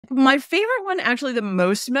My favorite one, actually the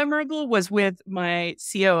most memorable, was with my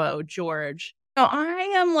COO, George. So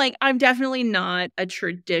I'm definitely not a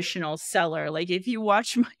traditional seller. Like if you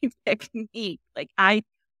watch my technique, like I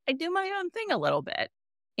do my own thing a little bit.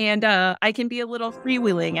 And I can be a little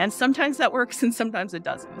freewheeling, and sometimes that works and sometimes it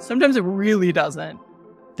doesn't. Sometimes it really doesn't.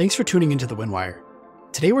 Thanks for tuning into the Winwire.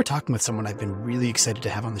 Today we're talking with someone I've been really excited to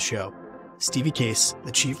have on the show, Stevie Case,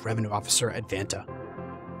 the Chief Revenue Officer at Vanta.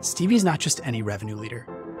 Stevie's not just any revenue leader.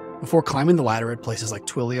 Before climbing the ladder at places like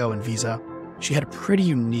Twilio and Visa, she had a pretty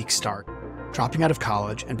unique start, dropping out of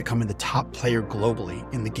college and becoming the top player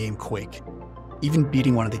globally in the game Quake, even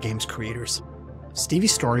beating one of the game's creators.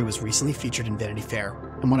 Stevie's story was recently featured in Vanity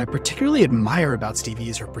Fair, and what I particularly admire about Stevie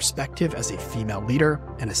is her perspective as a female leader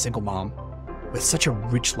and a single mom, with such a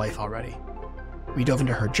rich life already. We dove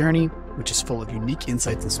into her journey, which is full of unique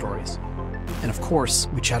insights and stories. And of course,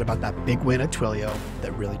 we chat about that big win at Twilio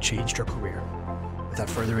that really changed her career. Without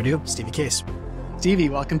further ado, Stevie Case. Stevie,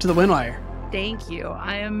 welcome to the Winwire. Thank you.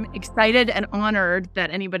 I am excited and honored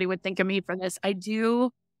that anybody would think of me for this. I do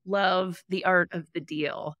love the art of the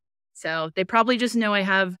deal. So they probably just know I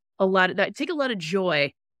have I take a lot of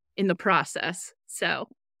joy in the process. So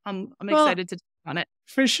I'm excited to talk on it.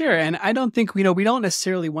 For sure. And I don't think, we don't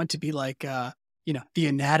necessarily want to be like, the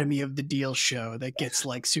anatomy of the deal show that gets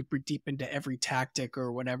like super deep into every tactic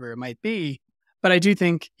or whatever it might be. But I do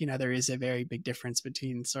think, there is a very big difference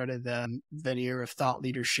between sort of the veneer of thought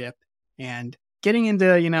leadership and getting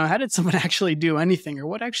into, how did someone actually do anything or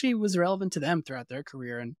what actually was relevant to them throughout their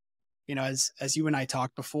career. And, as you and I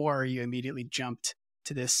talked before, you immediately jumped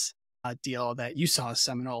to this deal that you saw as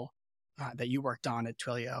seminal that you worked on at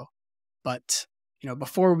Twilio. But,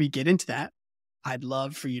 before we get into that, I'd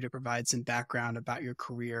love for you to provide some background about your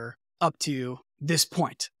career up to this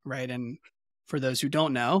point, right? And for those who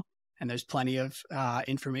don't know, and there's plenty of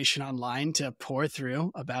information online to pour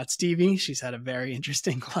through about Stevie. She's had a very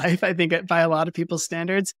interesting life, I think, by a lot of people's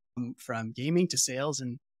standards, from gaming to sales.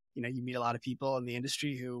 And, you meet a lot of people in the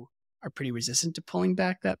industry who are pretty resistant to pulling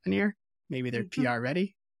back that veneer. Maybe they're PR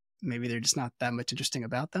ready. Maybe they're just not that much interesting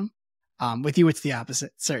about them. With you, it's the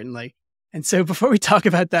opposite, certainly. And so before we talk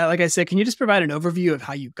about that, like I said, can you just provide an overview of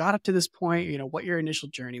how you got up to this point, what your initial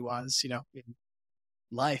journey was, in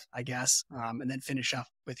life, I guess, and then finish up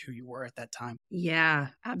with who you were at that time? Yeah,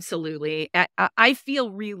 absolutely. I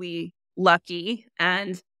feel really lucky,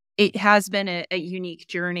 and it has been a unique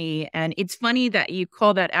journey. And it's funny that you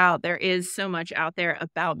call that out. There is so much out there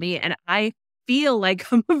about me, and I feel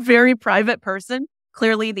like I'm a very private person.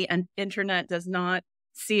 Clearly, the internet does not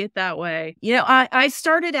see it that way. I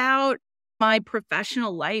started out my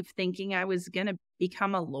professional life thinking I was going to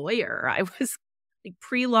become a lawyer. I was like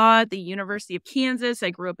pre-law at the University of Kansas. I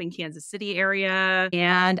grew up in Kansas City area.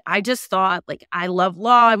 And I just thought, like, I love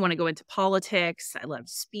law. I want to go into politics. I love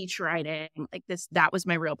speech writing. That was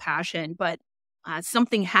my real passion. But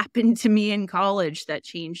something happened to me in college that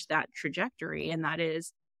changed that trajectory. And that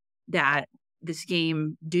is that this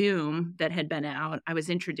game Doom that had been out, I was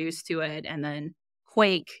introduced to it. And then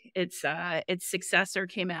Quake, its successor,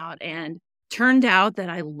 came out, and turned out that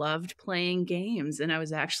I loved playing games and I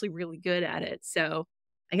was actually really good at it. So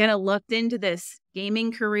I kind of looked into this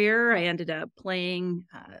gaming career. I ended up playing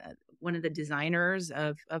one of the designers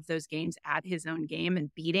of those games at his own game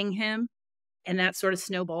and beating him. And that sort of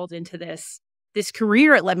snowballed into this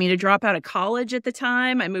career. It led me to drop out of college at the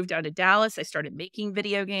time. I moved out to Dallas. I started making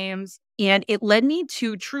video games, and it led me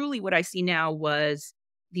to truly what I see now was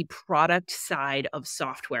the product side of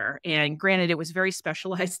software. And granted, it was very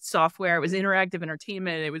specialized software. It was interactive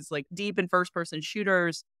entertainment. It was like deep in first-person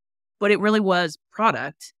shooters, but it really was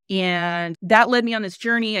product. And that led me on this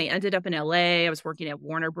journey. I ended up in LA. I was working at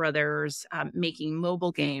Warner Brothers, making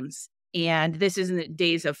mobile games. And this is in the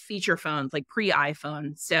days of feature phones, like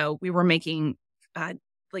pre-iPhone. So we were making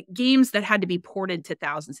like games that had to be ported to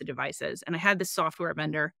thousands of devices. And I had this software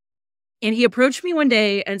vendor. And he approached me one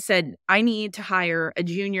day and said, I need to hire a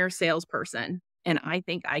junior salesperson, and I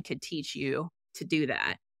think I could teach you to do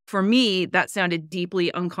that. For me, that sounded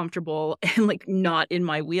deeply uncomfortable and like not in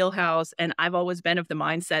my wheelhouse. And I've always been of the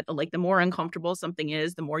mindset of like, the more uncomfortable something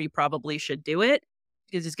is, the more you probably should do it,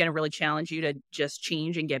 because it's going to really challenge you to just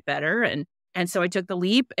change and get better. And so I took the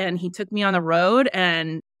leap, and he took me on the road,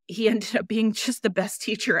 and he ended up being just the best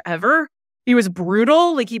teacher ever. He was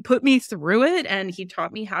brutal. Like, he put me through it, and he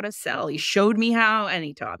taught me how to sell. He showed me how, and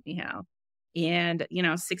he taught me how. And,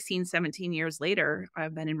 16, 17 years later,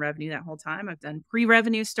 I've been in revenue that whole time. I've done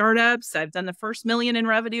pre-revenue startups. I've done the first million in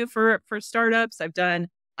revenue for startups.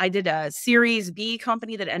 I did a Series B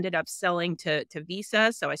company that ended up selling to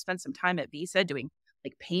Visa. So I spent some time at Visa doing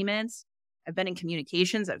like payments. I've been in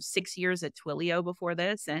communications. I was 6 years at Twilio before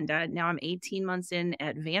this, and now I'm 18 months in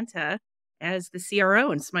at Vanta as the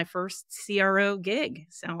CRO, and it's my first CRO gig.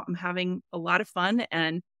 So I'm having a lot of fun,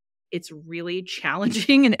 and it's really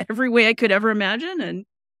challenging in every way I could ever imagine, and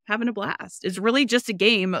having a blast. It's really just a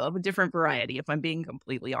game of a different variety, if I'm being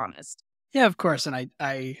completely honest. Yeah, of course. And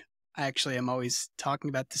I actually am always talking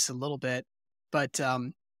about this a little bit, but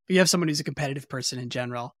you have someone who's a competitive person in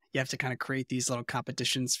general. You have to kind of create these little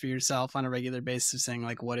competitions for yourself on a regular basis, saying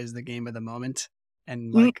like, what is the game of the moment?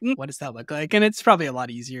 And like, what does that look like? And it's probably a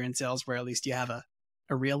lot easier in sales where at least you have a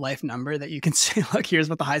real life number that you can say, look, here's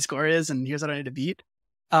what the high score is and here's what I need to beat.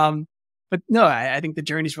 But no, I think the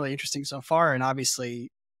journey is really interesting so far. And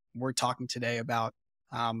obviously we're talking today about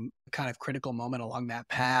a kind of critical moment along that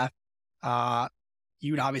path.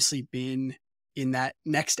 You'd obviously been in that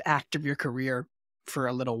next act of your career for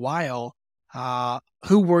a little while.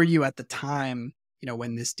 Who were you at the time,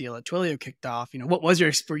 when this deal at Twilio kicked off? What was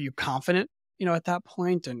were you confident, at that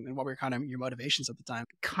point, and what were kind of your motivations at the time?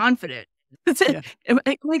 Confident. That's it. Yeah. Am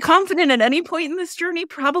I confident at any point in this journey?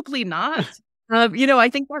 Probably not. I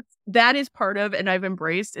think that is part of, and I've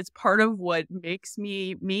embraced, it's part of what makes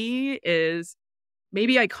me is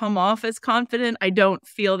maybe I come off as confident. I don't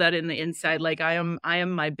feel that in the inside. Like I am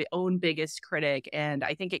my own biggest critic. And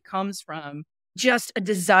I think it comes from just a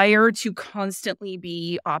desire to constantly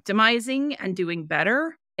be optimizing and doing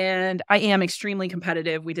better. And I am extremely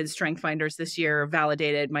competitive. We did Strength Finders this year,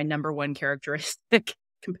 validated my number one characteristic,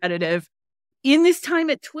 competitive. In this time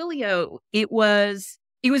at Twilio, it was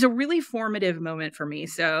a really formative moment for me.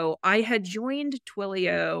 So I had joined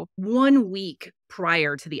Twilio 1 week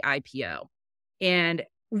prior to the IPO, and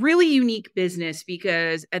really unique business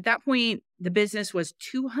because at that point, the business was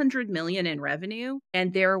 200 million in revenue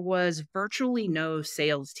and there was virtually no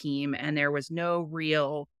sales team and there was no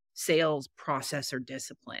real sales process or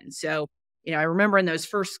discipline. So, I remember in those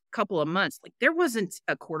first couple of months, like there wasn't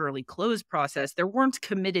a quarterly close process. There weren't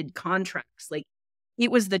committed contracts. Like it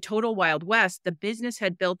was the total Wild West. The business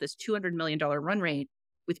had built this $200 million run rate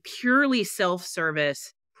with purely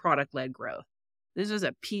self-service product-led growth. This was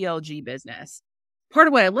a PLG business. Part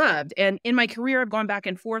of what I loved. And in my career, I've gone back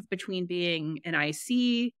and forth between being an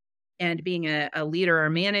IC and being a leader or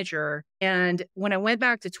manager. And when I went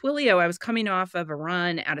back to Twilio, I was coming off of a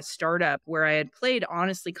run at a startup where I had played,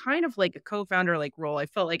 honestly, kind of like a co-founder like role. I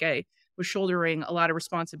felt like I was shouldering a lot of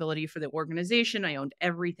responsibility for the organization. I owned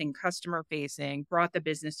everything customer facing, brought the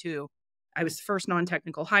business to, I was the first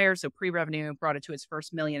non-technical hire, so pre-revenue, brought it to its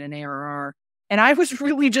first million in ARR. And I was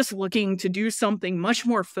really just looking to do something much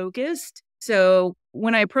more focused. So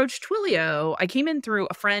when I approached Twilio, I came in through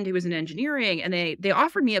a friend who was in engineering, and they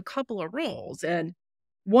offered me a couple of roles. And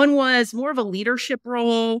one was more of a leadership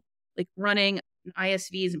role, like running an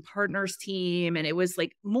ISVs and partners team. And it was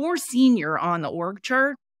like more senior on the org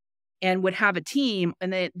chart and would have a team.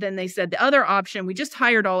 And then they said the other option, we just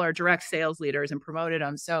hired all our direct sales leaders and promoted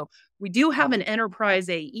them. So we do have an enterprise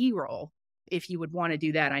AE role if you would want to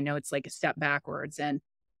do that. I know it's like a step backwards. And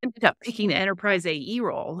ended up picking the enterprise AE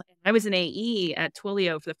role. I was an AE at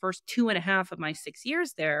Twilio for the first 2.5 of my 6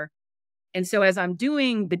 years there. And so as I'm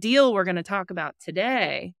doing the deal we're going to talk about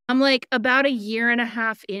today, I'm like about 1.5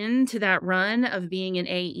 years into that run of being an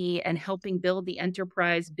AE and helping build the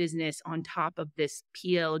enterprise business on top of this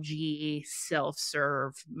PLG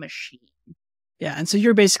self-serve machine. Yeah. And so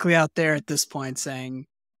you're basically out there at this point saying,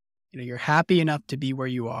 you're happy enough to be where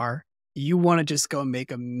you are. You want to just go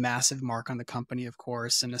make a massive mark on the company, of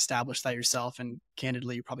course, and establish that yourself. And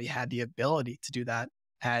candidly, you probably had the ability to do that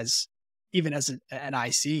even as an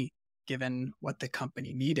IC, given what the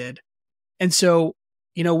company needed. And so,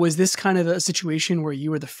 was this kind of a situation where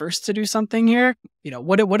you were the first to do something here?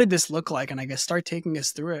 What did this look like? And I guess start taking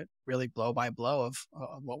us through it really blow by blow of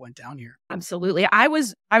what went down here. Absolutely. I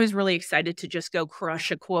was really excited to just go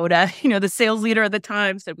crush a quota. The sales leader at the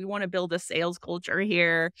time said, we want to build a sales culture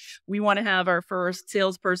here. We want to have our first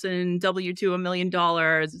salesperson W-2 $1 million.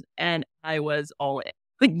 And I was all in.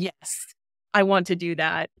 Like, yes, I want to do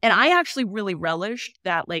that. And I actually really relished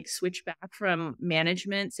that switch back from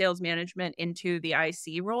sales management into the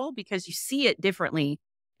IC role, because you see it differently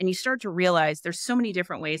and you start to realize there's so many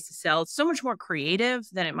different ways to sell. It's so much more creative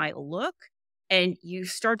than it might look. And you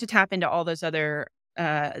start to tap into all those other,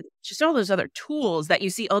 tools that you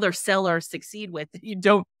see other sellers succeed with that you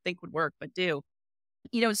don't think would work, but do.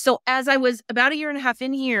 So as I was about 1.5 years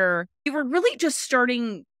in here, we were really just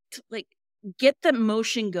starting to get the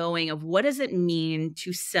motion going of what does it mean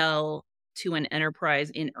to sell to an enterprise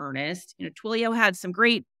in earnest. Twilio had some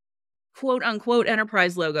great quote unquote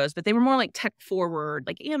enterprise logos, but they were more like tech forward,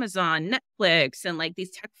 like Amazon, Netflix, and like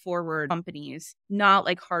these tech forward companies, not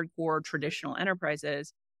like hardcore traditional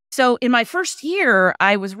enterprises. So in my first year,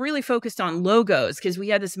 I was really focused on logos because we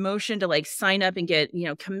had this motion to like sign up and get,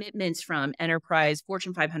 commitments from enterprise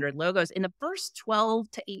Fortune 500 logos. In the first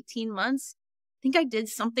 12 to 18 months, I think I did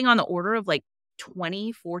something on the order of like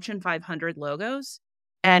 20 Fortune 500 logos.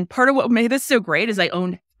 And part of what made this so great is I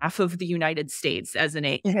owned half of the United States as an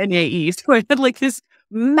AE. So I had like this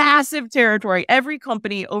massive territory, every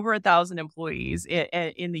company over 1,000 employees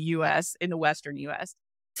in the US, in the Western US.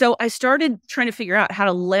 So I started trying to figure out how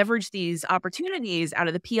to leverage these opportunities out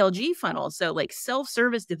of the PLG funnel. So like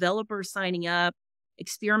self-service developers signing up,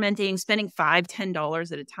 experimenting, spending $5,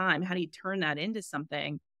 $10 at a time. How do you turn that into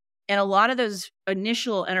something? And a lot of those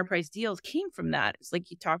initial enterprise deals came from that. It's like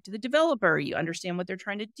you talk to the developer, you understand what they're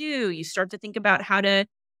trying to do. You start to think about how to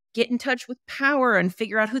get in touch with power and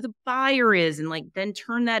figure out who the buyer is and like then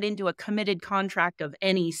turn that into a committed contract of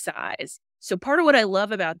any size. So part of what I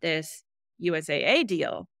love about this USAA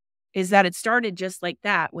deal is that it started just like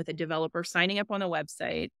that with a developer signing up on the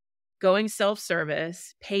website, going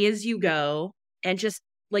self-service, pay as you go, and just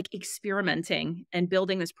like experimenting and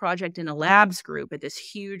building this project in a labs group at this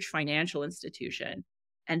huge financial institution.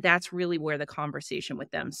 And that's really where the conversation with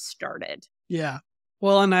them started. Yeah.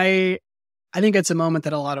 Well, and I think it's a moment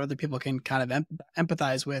that a lot of other people can kind of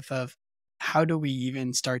empathize with of how do we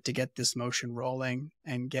even start to get this motion rolling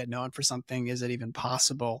and get known for something? Is it even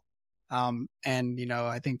possible? And,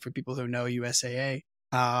 I think for people who know USAA,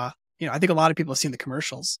 I think a lot of people have seen the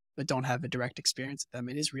commercials, but don't have a direct experience with them.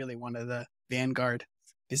 It is really one of the vanguard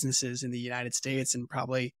businesses in the United States and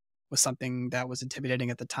probably was something that was intimidating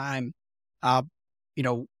at the time. How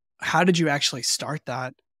did you actually start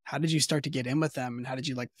that? How did you start to get in with them? And how did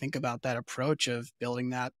you think about that approach of building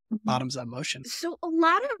that bottoms up motion? So a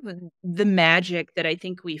lot of the magic that I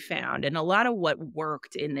think we found and a lot of what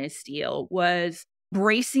worked in this deal was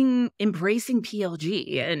embracing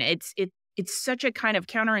PLG. And it's such a kind of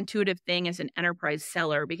counterintuitive thing as an enterprise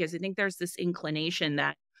seller, because I think there's this inclination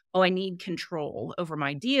that, I need control over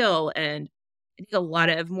my deal. And I think a lot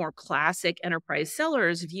of more classic enterprise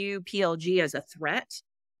sellers view PLG as a threat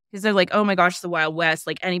because they're like, oh my gosh, the Wild West,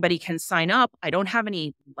 like anybody can sign up. I don't have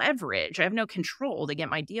any leverage. I have no control to get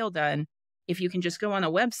my deal done if you can just go on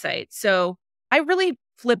a website. So I really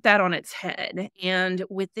flipped that on its head. And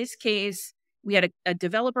with this case, we had a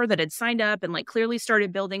developer that had signed up and clearly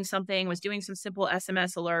started building something, was doing some simple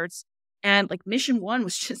SMS alerts. And mission one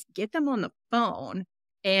was just get them on the phone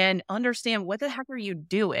and understand what the heck are you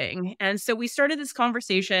doing? And so we started this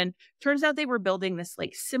conversation. Turns out they were building this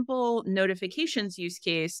simple notifications use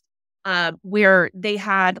case where they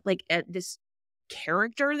had this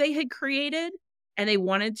character they had created. And they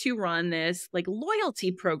wanted to run this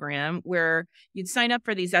loyalty program where you'd sign up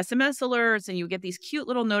for these SMS alerts and you get these cute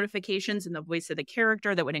little notifications in the voice of the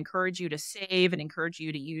character that would encourage you to save and encourage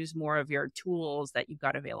you to use more of your tools that you've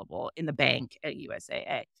got available in the bank at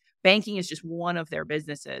USAA. Banking is just one of their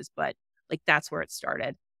businesses, but that's where it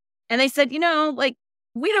started. And they said, we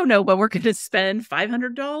don't know what we're going to spend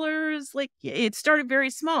 $500. It started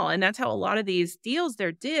very small. And that's how a lot of these deals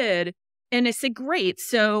there did. And I said, great.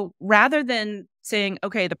 So rather than saying,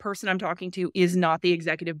 okay, the person I'm talking to is not the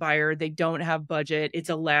executive buyer, they don't have budget, it's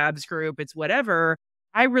a labs group, it's whatever,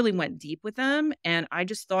 I really went deep with them. And I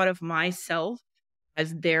just thought of myself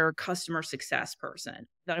as their customer success person,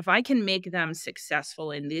 that if I can make them successful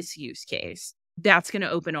in this use case, that's going to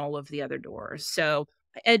open all of the other doors. So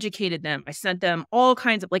I educated them. I sent them all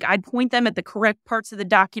kinds of, I'd point them at the correct parts of the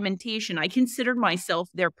documentation. I considered myself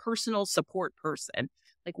their personal support person.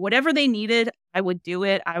 Whatever they needed, I would do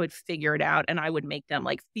it. I would figure it out and I would make them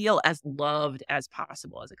feel as loved as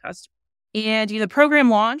possible as a customer. And, the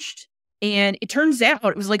program launched and it turns out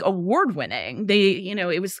it was award winning.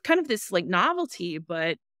 It was kind of this novelty,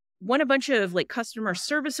 but won a bunch of customer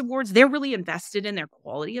service awards. They're really invested in their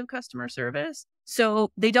quality of customer service.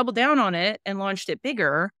 So they doubled down on it and launched it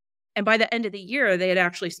bigger. And by the end of the year, they had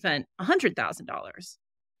actually spent $100,000.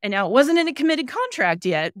 And now it wasn't in a committed contract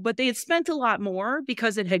yet, but they had spent a lot more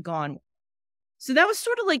because it had gone. So that was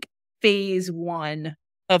sort of phase one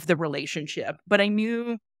of the relationship. But I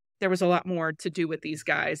knew there was a lot more to do with these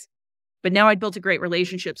guys. But now I'd built a great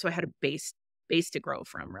relationship, so I had a base to grow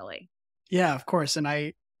from, really. Yeah, of course. And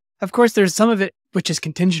of course, there's some of it which is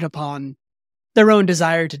contingent upon their own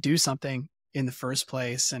desire to do something in the first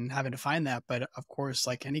place and having to find that. But of course,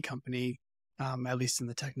 like any company, at least in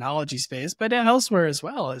the technology space, but elsewhere as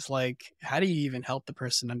well, is how do you even help the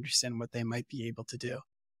person understand what they might be able to do?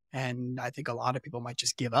 And I think a lot of people might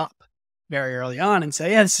just give up very early on and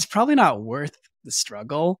say, yeah, this is probably not worth the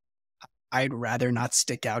struggle. I'd rather not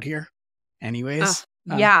stick out here Uh, anyways.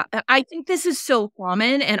 yeah, I think this is so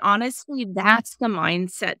common, and honestly, that's the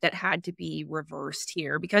mindset that had to be reversed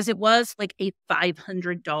here because it was like a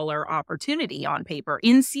 $500 opportunity on paper.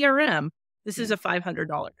 In CRM, this is Yeah. a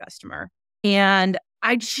 $500 customer, and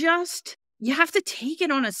you have to take it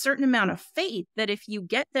on a certain amount of faith that if you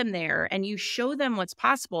get them there and you show them what's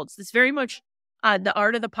possible, it's this very much, the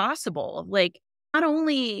art of the possible. Like, not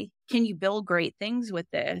only can you build great things with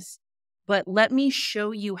this, but let me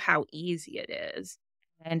show you how easy it is.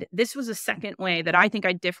 And this was a second way that I think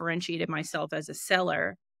I differentiated myself as a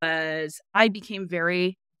seller was I became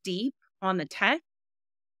very deep on the tech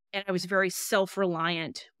and I was very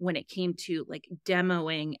self-reliant when it came to like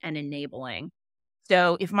demoing and enabling.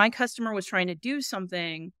 So if my customer was trying to do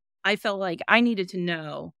something, I felt like I needed to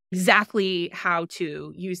know exactly how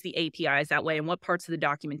to use the APIs that way and what parts of the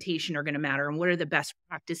documentation are going to matter and what are the best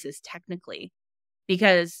practices technically.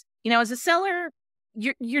 Because, as a seller,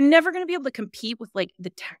 you're never going to be able to compete with like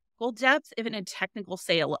the technical depth, even a technical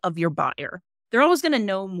sale of your buyer. They're always going to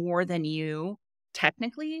know more than you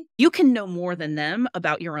technically. You can know more than them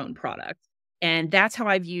about your own product. And that's how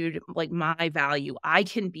I viewed like my value. I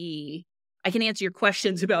can answer your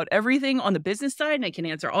questions about everything on the business side, and I can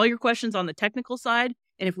answer all your questions on the technical side.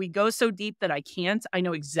 And if we go so deep that I can't, I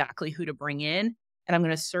know exactly who to bring in and I'm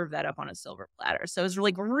going to serve that up on a silver platter. So it's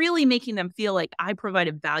like really making them feel like I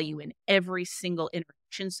provided value in every single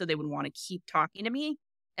interaction so they would want to keep talking to me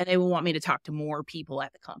and they would want me to talk to more people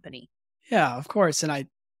at the company. Yeah, of course. And I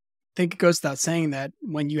think it goes without saying that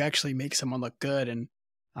when you actually make someone look good and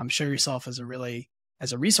show yourself as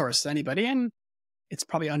as a resource to anybody, and it's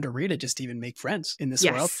probably underrated just to even make friends in this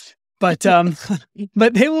world. Yes. But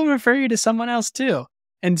but they will refer you to someone else too.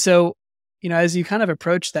 And so, as you kind of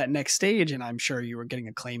approach that next stage, and I'm sure you were getting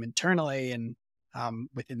acclaim internally and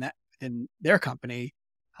within their company,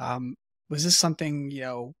 was this something,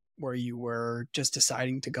 where you were just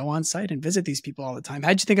deciding to go on site and visit these people all the time?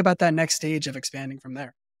 How'd you think about that next stage of expanding from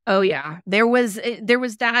there? Oh yeah. There was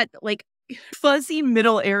that like fuzzy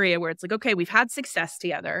middle area where it's like, okay, we've had success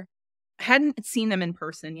together. I hadn't seen them in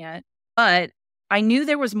person yet, but I knew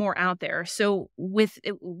there was more out there. So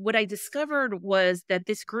what I discovered was that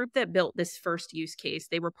this group that built this first use case,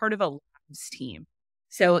 they were part of a labs team.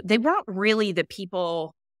 So they weren't really the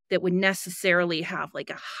people that would necessarily have like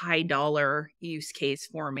a high dollar use case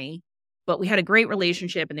for me, but we had a great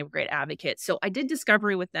relationship and they were great advocates. So I did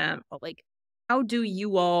discovery with them, but like, how do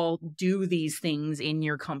you all do these things in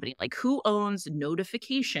your company? Like, who owns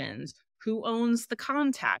notifications? Who owns the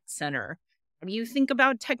contact center? How do you think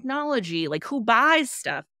about technology? Like, who buys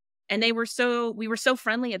stuff? And we were so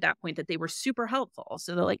friendly at that point that they were super helpful.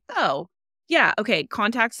 So they're like, oh, yeah, okay,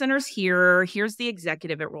 contact center's here. Here's the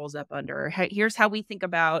executive it rolls up under. Here's how we think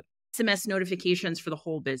about SMS notifications for the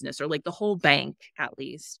whole business or like the whole bank at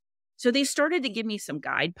least. So they started to give me some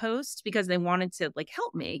guideposts because they wanted to like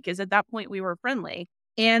help me because at that point we were friendly.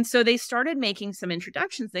 And so they started making some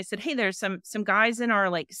introductions. They said, "Hey, there's some guys in our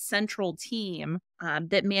like central team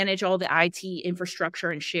that manage all the IT infrastructure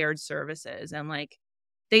and shared services, and like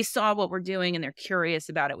they saw what we're doing and they're curious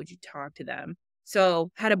about it. Would you talk to them?" So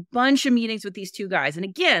had a bunch of meetings with these two guys, and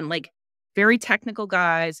again, like very technical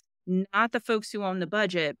guys, not the folks who own the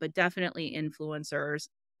budget, but definitely influencers,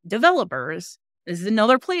 developers. This is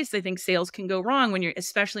another place I think sales can go wrong when you're,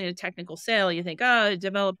 especially in a technical sale. You think, oh,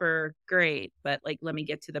 developer, great. But like, let me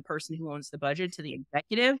get to the person who owns the budget, to the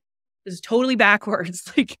executive. This is totally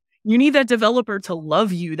backwards. Like, you need that developer to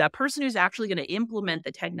love you. That person who's actually going to implement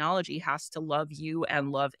the technology has to love you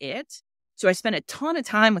and love it. So I spent a ton of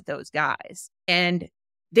time with those guys and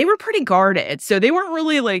they were pretty guarded. So they weren't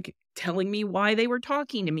really like telling me why they were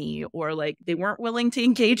talking to me or like they weren't willing to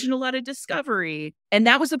engage in a lot of discovery. And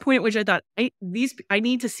that was the point at which I thought I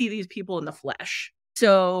need to see these people in the flesh.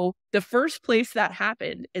 So the first place that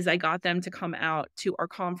happened is I got them to come out to our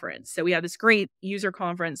conference. So we had this great user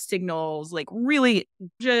conference, Signals, like really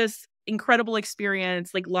just incredible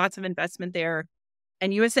experience, like lots of investment there.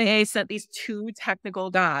 And USAA sent these two technical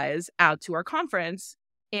guys out to our conference.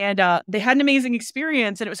 And they had an amazing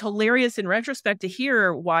experience. And it was hilarious in retrospect to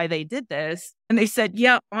hear why they did this. And they said,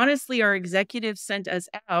 yeah, honestly, our executives sent us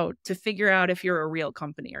out to figure out if you're a real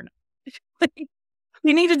company or not. Like,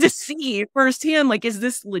 we needed to see firsthand, like, is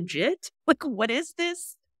this legit? Like, what is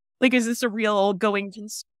this? Like, is this a real going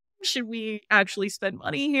concern? Should we actually spend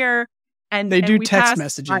money here? And They do we text passed.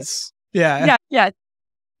 messages. Yeah. Yeah.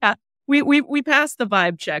 We passed the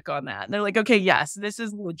vibe check on that. And they're like, okay, yes, this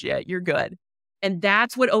is legit. You're good. And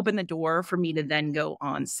that's what opened the door for me to then go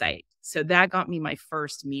on site. So that got me my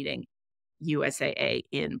first meeting, USAA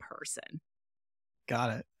in person. Got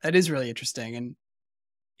it. That is really interesting. And,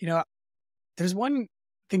 you know, There's one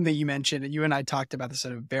thing that you mentioned, and you and I talked about this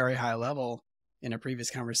at a very high level in a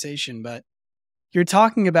previous conversation, but you're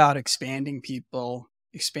talking about expanding people,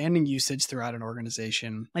 expanding usage throughout an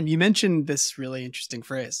organization. And you mentioned this really interesting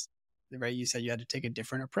phrase, right? You said you had to take a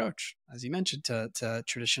different approach, as you mentioned, to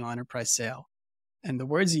traditional enterprise sale. And the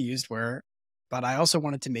words you used were, but I also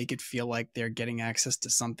wanted to make it feel like they're getting access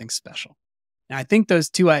to something special. Now, I think those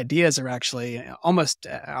two ideas are actually almost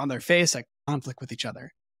on their face, like conflict with each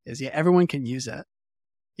other. Is yeah, everyone can use it,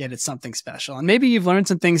 yet it's something special. And maybe you've learned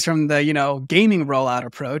some things from the, gaming rollout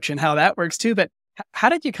approach and how that works too. But how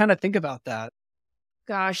did you kind of think about that?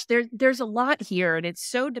 Gosh, there's a lot here, and it's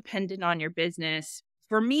so dependent on your business.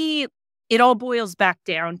 For me, it all boils back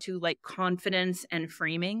down to like confidence and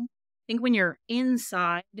framing. I think when you're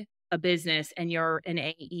inside a business and you're an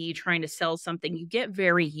AE trying to sell something, you get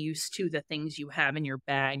very used to the things you have in your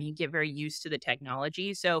bag. You get very used to the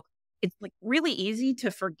technology. So it's like really easy to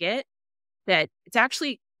forget that it's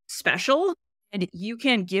actually special and you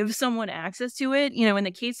can give someone access to it. In the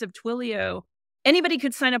case of Twilio, anybody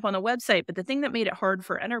could sign up on the website, but the thing that made it hard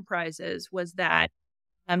for enterprises was that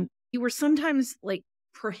you were sometimes like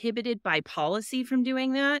prohibited by policy from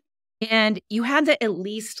doing that. And you had to at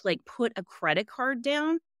least like put a credit card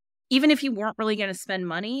down, even if you weren't really going to spend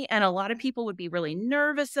money. And a lot of people would be really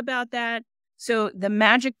nervous about that. So the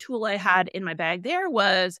magic tool I had in my bag there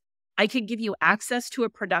was I could give you access to a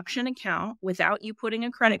production account without you putting a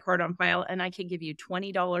credit card on file, and I could give you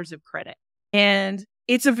 $20 of credit. And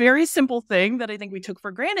it's a very simple thing that I think we took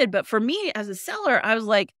for granted. But for me as a seller, I was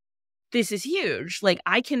like, this is huge. Like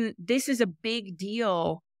this is a big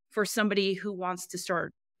deal for somebody who wants to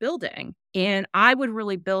start building. And I would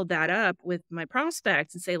really build that up with my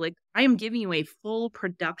prospects and say, like, I am giving you a full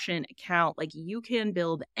production account. Like you can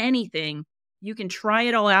build anything. You can try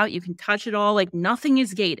it all out. You can touch it all. Like nothing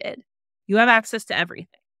is gated. You have access to everything.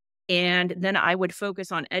 And then I would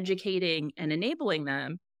focus on educating and enabling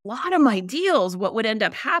them. A lot of my deals, what would end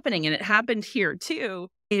up happening, and it happened here too,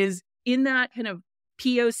 is in that kind of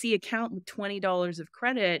POC account with $20 of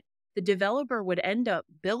credit, the developer would end up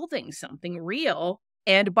building something real.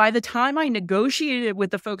 And by the time I negotiated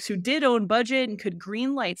with the folks who did own budget and could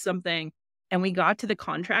greenlight something, and we got to the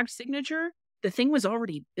contract signature, the thing was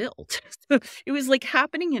already built. So it was like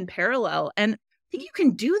happening in parallel. And I think you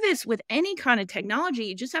can do this with any kind of technology.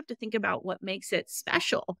 You just have to think about what makes it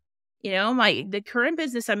special. The current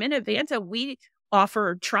business I'm in at Vanta, we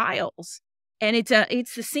offer trials. And it's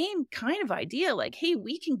the same kind of idea. Like, hey,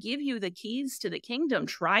 we can give you the keys to the kingdom,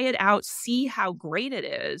 try it out, see how great it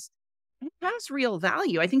is. It has real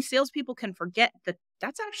value. I think salespeople can forget that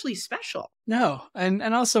that's actually special. No. And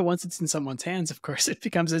also once it's in someone's hands, of course, it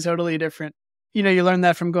becomes a totally different, you learn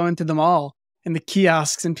that from going to the mall and the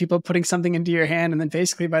kiosks and people putting something into your hand. And then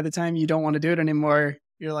basically by the time you don't want to do it anymore,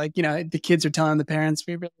 you're like, the kids are telling the parents,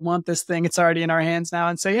 we really want this thing. It's already in our hands now.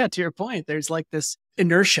 And so, yeah, to your point, there's like this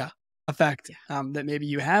inertia effect that maybe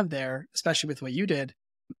you have there, especially with what you did.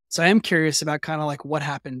 So I am curious about kind of like what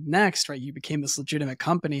happened next, right? You became this legitimate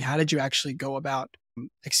company. How did you actually go about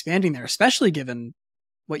expanding there, especially given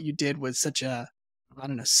what you did was such a, I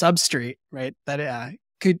don't know, substrate, right? That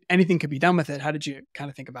anything could be done with it. How did you kind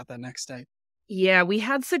of think about that next step? Yeah, we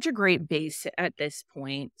had such a great base at this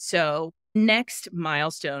point. So next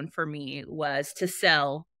milestone for me was to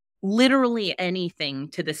sell literally anything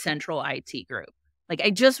to the central IT group. Like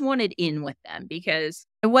I just wanted in with them because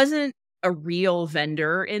I wasn't a real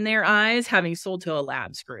vendor in their eyes, having sold to a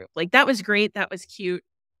labs group. Like that was great. That was cute.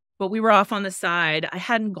 But we were off on the side. I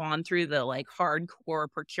hadn't gone through the like hardcore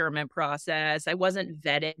procurement process. I wasn't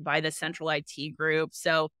vetted by the central IT group.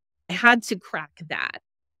 So I had to crack that.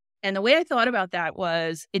 And the way I thought about that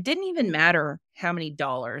was it didn't even matter how many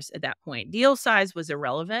dollars at that point. Deal size was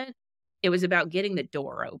irrelevant. It was about getting the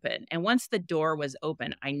door open. And once the door was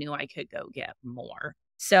open, I knew I could go get more.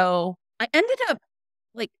 So I ended up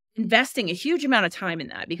like investing a huge amount of time in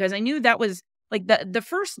that because I knew that was like the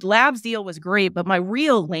first labs deal was great, but my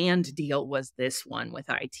real land deal was this one with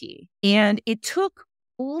IT. And it took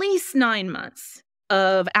at least 9 months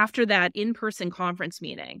of after that in-person conference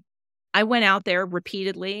meeting. I went out there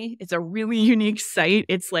repeatedly. It's a really unique site.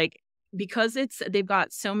 It's like, because they've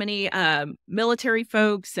got so many military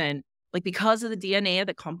folks and like because of the DNA of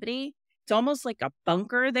the company, it's almost like a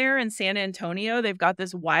bunker there in San Antonio. They've got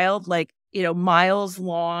this wild, like, miles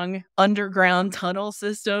long underground tunnel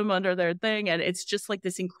system under their thing. And it's just like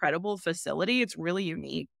this incredible facility. It's really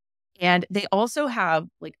unique. And they also have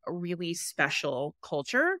like a really special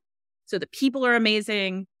culture. So the people are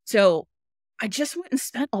amazing. So I just went and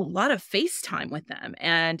spent a lot of face time with them.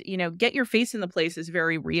 And, get your face in the place is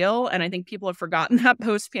very real. And I think people have forgotten that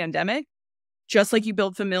post-pandemic. just like you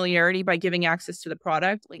build familiarity by giving access to the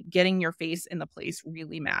product, like getting your face in the place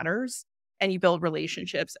really matters. And you build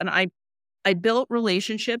relationships. And I built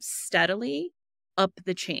relationships steadily up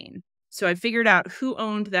the chain. So I figured out who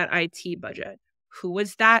owned that IT budget. Who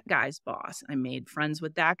was that guy's boss? I made friends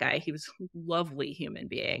with that guy. He was a lovely human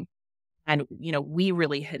being. And, we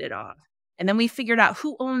really hit it off. And then we figured out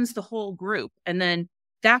who owns the whole group. And then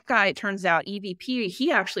that guy, it turns out, EVP,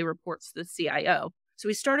 he actually reports to the CIO. So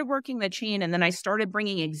we started working the chain. And then I started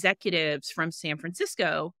bringing executives from San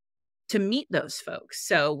Francisco to meet those folks.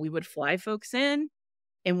 So we would fly folks in.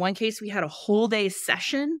 In one case, we had a whole day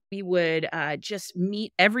session. We would just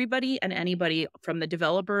meet everybody and anybody from the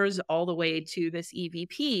developers all the way to this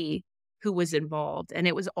EVP who was involved. And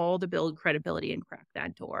it was all to build credibility and crack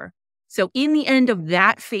that door. So in the end of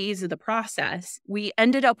that phase of the process, we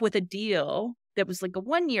ended up with a deal that was like a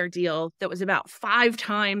 1-year deal that was about 5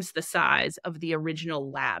 times the size of the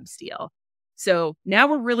original labs deal. So now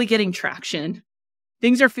we're really getting traction.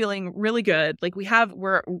 Things are feeling really good. Like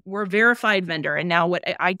we're a verified vendor. And now what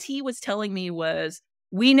IT was telling me was,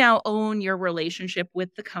 we now own your relationship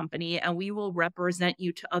with the company and we will represent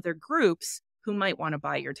you to other groups who might want to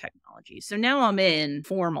buy your technology. So now I'm in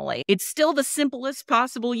formally. It's still the simplest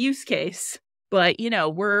possible use case, but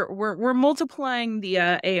we're multiplying the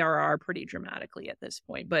ARR pretty dramatically at this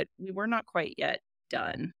point, but we're not quite yet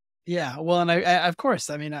done. Yeah. Well, and I of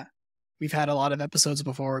course, I mean, we've had a lot of episodes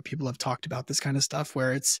before where people have talked about this kind of stuff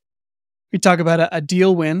where we talk about a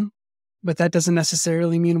deal win, but that doesn't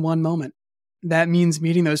necessarily mean one moment. That means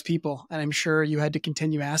meeting those people. And I'm sure you had to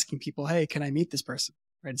continue asking people, hey, can I meet this person?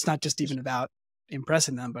 Right? It's not just even about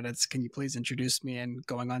impressing them, but it's, can you please introduce me, and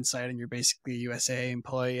going on site, and you're basically a USA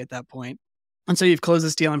employee at that point. And so you've closed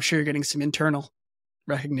this deal. I'm sure you're getting some internal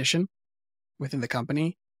recognition within the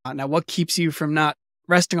company. Now, what keeps you from not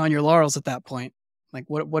resting on your laurels at that point? Like,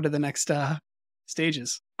 what are the next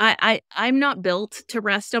stages? I'm not built to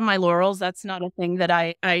rest on my laurels. That's not a thing that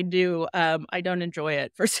I do. I don't enjoy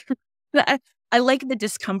it. For sure. I like the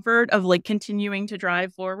discomfort of like continuing to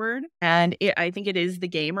drive forward. And I think it is the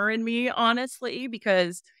gamer in me, honestly,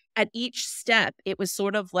 because at each step, it was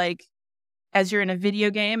sort of like, as you're in a video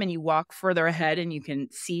game and you walk further ahead and you can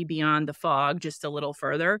see beyond the fog just a little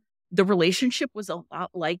further, the relationship was a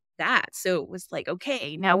lot like that. So it was like,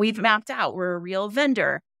 okay, now we've mapped out, we're a real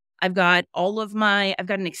vendor. I've got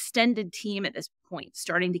an extended team at this point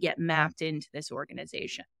starting to get mapped into this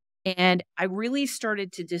organization. And I really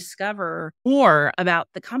started to discover more about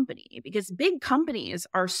the company, because big companies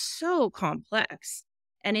are so complex.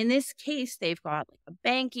 And in this case, they've got like a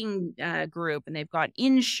banking group, and they've got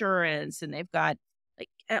insurance, and they've got like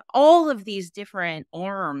all of these different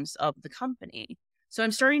arms of the company. So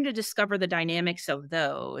I'm starting to discover the dynamics of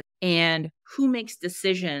those and who makes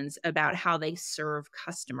decisions about how they serve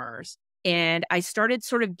customers. And I started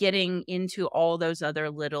sort of getting into all those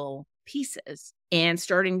other little pieces and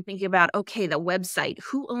starting thinking about, okay, the website,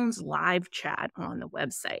 who owns live chat on the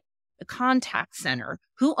website? The contact center,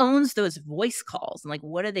 who owns those voice calls, and like,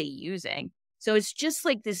 what are they using? So it's just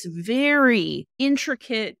like this very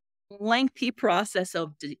intricate, lengthy process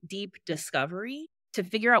of deep discovery to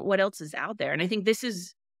figure out what else is out there. And I think this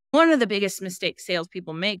is one of the biggest mistakes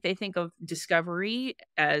salespeople make. They think of discovery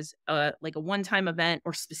as like a one-time event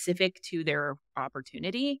or specific to their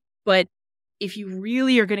opportunity. But if you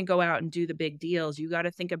really are going to go out and do the big deals, you got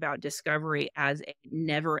to think about discovery as a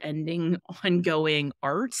never-ending, ongoing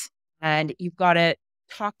art. And you've got to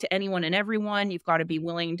talk to anyone and everyone. You've got to be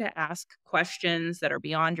willing to ask questions that are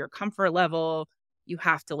beyond your comfort level. You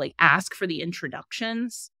have to like ask for the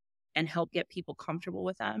introductions and help get people comfortable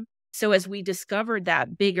with them. So as we discovered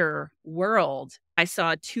that bigger world, I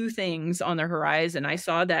saw 2 things on the horizon. I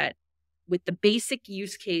saw that with the basic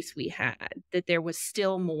use case we had, that there was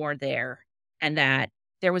still more there, and that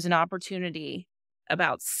there was an opportunity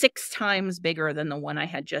about 6 times bigger than the one I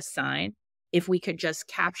had just signed if we could just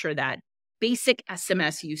capture that basic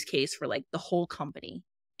SMS use case for like the whole company.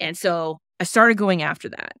 And so I started going after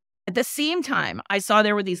that. At the same time, I saw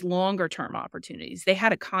there were these longer term opportunities. They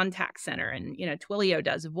had a contact center, and, Twilio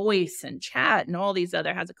does voice and chat, and all these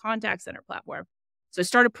other has a contact center platform. So I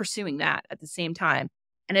started pursuing that at the same time.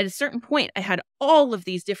 And at a certain point, I had all of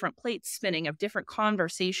these different plates spinning of different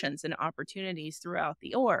conversations and opportunities throughout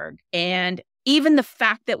the org. And even the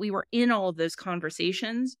fact that we were in all of those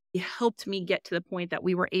conversations, it helped me get to the point that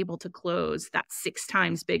we were able to close that 6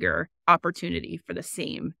 times bigger opportunity for the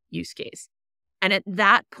same use case. And at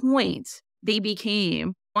that point, they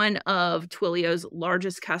became one of Twilio's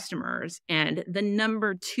largest customers and the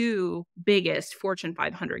number 2 biggest Fortune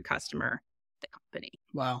 500 customer, the company.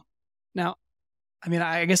 Wow. Now, I mean,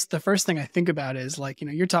 I guess the first thing I think about is like,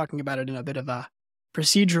 you're talking about it in a bit of a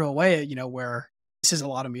procedural way, where this is a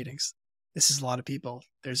lot of meetings. This is a lot of people.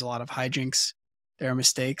 There's a lot of hijinks. There are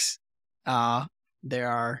mistakes. Uh, there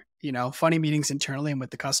are, funny meetings internally and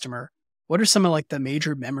with the customer. What are some of like the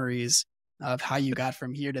major memories of how you got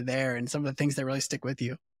from here to there and some of the things that really stick with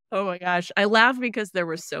you? Oh my gosh. I laugh because there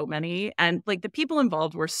were so many and like the people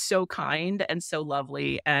involved were so kind and so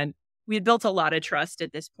lovely. And we had built a lot of trust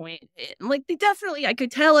at this point. Like they definitely, I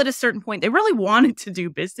could tell at a certain point, they really wanted to do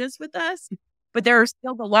business with us, but there are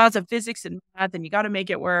still the laws of physics and math and you got to make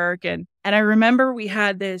it work. And I remember we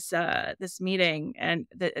had this meeting and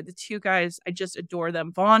the two guys, I just adore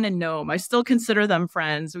them, Vaughn and Noam. I still consider them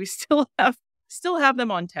friends. We still have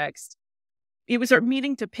them on text. It was our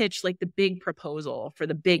meeting to pitch like the big proposal for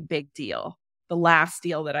the big deal, the last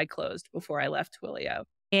deal that I closed before I left Twilio.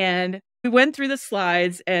 And we went through the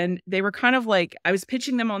slides and they were kind of like, I was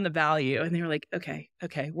pitching them on the value and they were like, okay,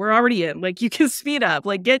 we're already in. Like you can speed up,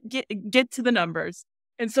 like get to the numbers.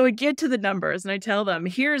 And so I get to the numbers and I tell them,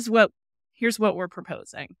 here's what we're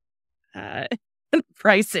proposing.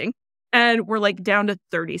 Pricing. And we're like down to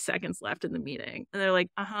 30 seconds left in the meeting. And they're like,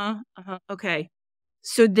 okay.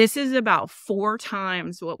 So this is about 4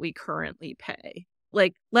 times what we currently pay.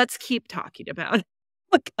 Like, let's keep talking about it.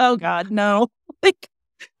 Like, oh God, no. Like,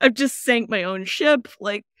 I've just sank my own ship,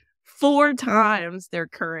 like 4 times their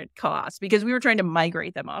current cost because we were trying to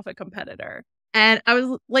migrate them off a competitor. And I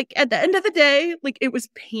was like, at the end of the day, like it was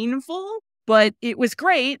painful, but it was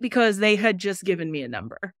great because they had just given me a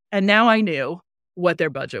number. And now I knew what their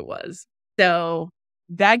budget was. So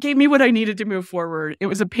that gave me what I needed to move forward. It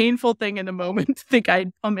was a painful thing in the moment to think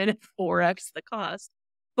I'd come in at 4x the cost.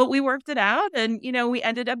 But we worked it out and, we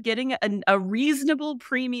ended up getting a reasonable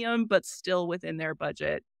premium, but still within their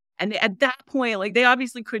budget. And at that point, like they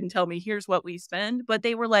obviously couldn't tell me, here's what we spend, but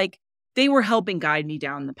they were helping guide me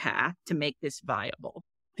down the path to make this viable.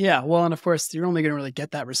 Yeah. Well, and of course, you're only going to really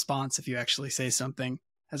get that response if you actually say something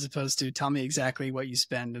as opposed to tell me exactly what you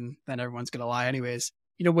spend and then everyone's going to lie anyways.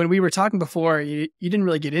 When we were talking before, you didn't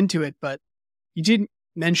really get into it, but you did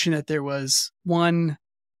mention that there was one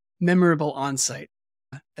memorable onsite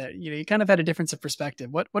that, you kind of had a difference of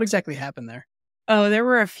perspective. What exactly happened there? Oh, there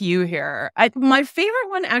were a few here. My favorite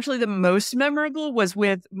one, actually, the most memorable was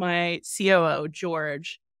with my COO,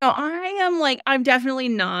 George. So I'm definitely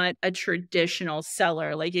not a traditional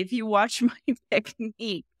seller. Like if you watch my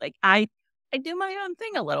technique, like I do my own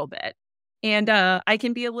thing a little bit. And I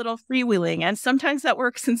can be a little freewheeling. And sometimes that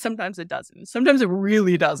works and sometimes it doesn't. Sometimes it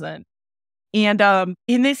really doesn't. And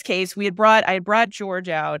in this case, I had brought George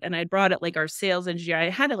out and I brought it like our sales engineer. I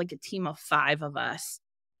had like a team of 5 of us.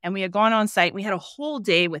 And we had gone on site. We had a whole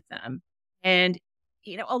day with them. And,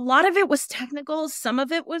 a lot of it was technical. Some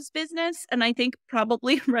of it was business. And I think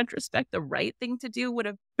probably in retrospect, the right thing to do would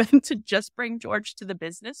have been to just bring George to the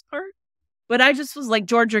business part. But I just was like,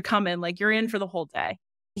 George, you're coming. Like you're in for the whole day.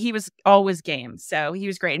 He was always game. So he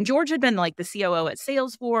was great. And George had been like the COO at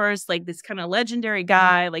Salesforce, like this kind of legendary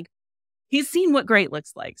guy. Like he's seen what great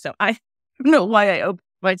looks like. So I don't know why I opened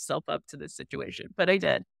myself up to this situation, but I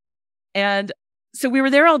did. And so we were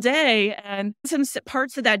there all day and some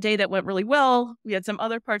parts of that day that went really well. We had some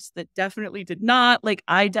other parts that definitely did not. Like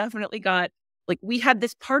I definitely got, like we had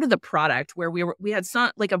this part of the product where we had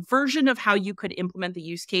some like a version of how you could implement the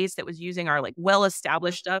use case that was using our like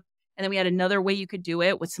well-established stuff. And then we had another way you could do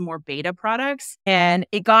it with some more beta products. And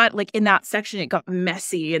it got like in that section, it got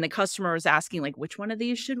messy. And the customer was asking like, which one of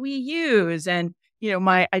these should we use? And,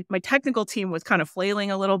 my technical team was kind of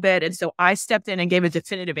flailing a little bit. And so I stepped in and gave a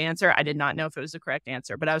definitive answer. I did not know if it was the correct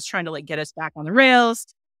answer, but I was trying to like get us back on the rails.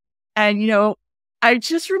 And, I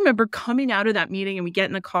just remember coming out of that meeting and we get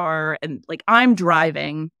in the car and like I'm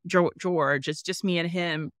driving George. It's just me and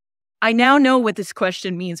him. I now know what this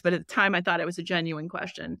question means, but at the time I thought it was a genuine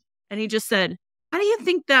question. And he just said, how do you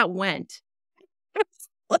think that went?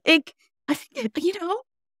 Like, I think,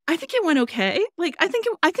 I think it went okay. Like, I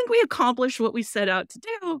think we accomplished what we set out to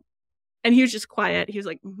do. And he was just quiet. He was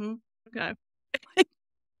like, okay.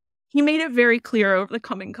 He made it very clear over the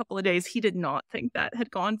coming couple of days, he did not think that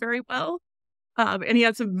had gone very well. And he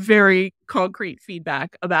had some very concrete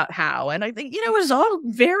feedback about how. And I think, it was all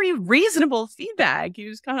very reasonable feedback. He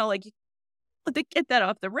was kind of like, let's get that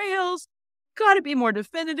off the rails. Got to be more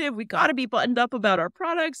definitive. We got to be buttoned up about our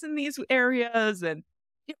products in these areas. And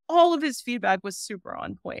all of his feedback was super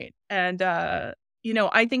on point. And,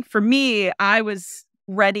 I think for me, I was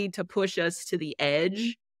ready to push us to the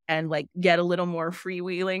edge and like get a little more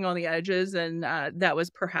freewheeling on the edges. And that was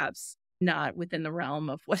perhaps not within the realm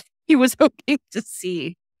of what he was hoping to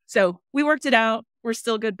see. So we worked it out. We're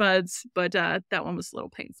still good buds, but that one was a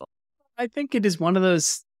little painful. I think it is one of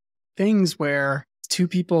those things where two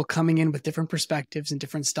people coming in with different perspectives and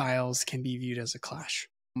different styles can be viewed as a clash.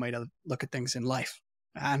 Way to look at things in life.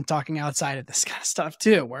 I'm talking outside of this kind of stuff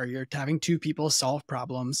too, where you're having two people solve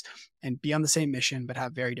problems and be on the same mission, but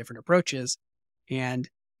have very different approaches. And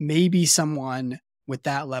maybe someone with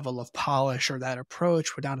that level of polish or that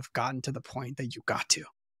approach would not have gotten to the point that you got to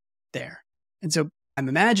there. And so I'm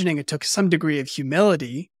imagining it took some degree of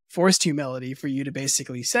humility, forced humility, for you to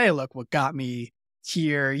basically say, look, what got me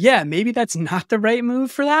here, yeah, maybe that's not the right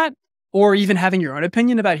move for that. Or even having your own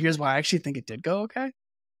opinion about here's why I actually think it did go okay.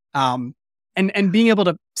 And being able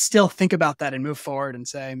to still think about that and move forward and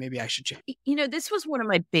say, maybe I should change. This was one of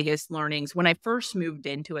my biggest learnings when I first moved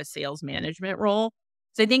into a sales management role.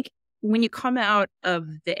 So I think when you come out of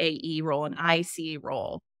the AE role and IC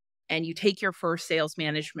role, and you take your first sales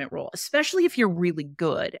management role, especially if you're really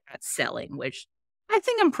good at selling, which I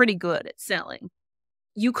think I'm pretty good at selling,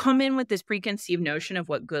 you come in with this preconceived notion of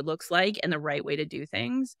what good looks like and the right way to do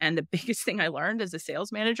things. And the biggest thing I learned as a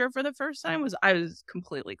sales manager for the first time was I was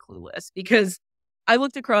completely clueless, because I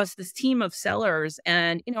looked across this team of sellers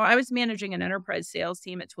and, I was managing an enterprise sales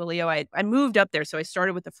team at Twilio. I moved up there. So I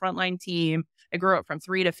started with the frontline team. I grew up from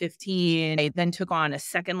 3 to 15. I then took on a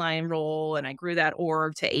second line role and I grew that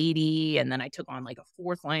org to 80. And then I took on like a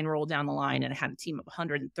fourth line role down the line and I had a team of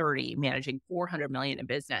 130 managing 400 million in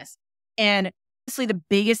business. And honestly, the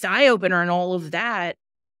biggest eye opener in all of that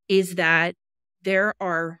is that there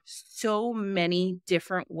are so many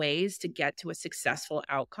different ways to get to a successful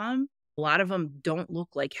outcome. A lot of them don't look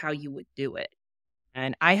like how you would do it.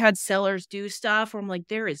 And I had sellers do stuff where I'm like,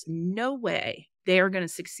 there is no way they are going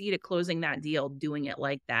to succeed at closing that deal doing it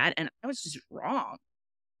like that. And I was just wrong.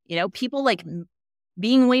 People like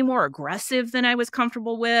being way more aggressive than I was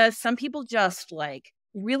comfortable with. Some people just like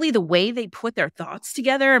really the way they put their thoughts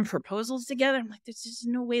together and proposals together. I'm like, there's just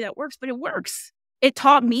no way that works, but it works. It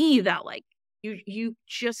taught me that like you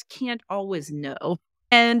just can't always know.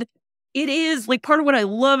 And it is like part of what I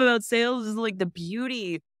love about sales is like the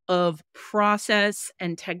beauty of process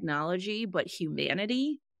and technology, but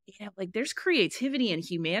humanity. Like there's creativity and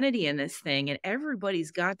humanity in this thing, and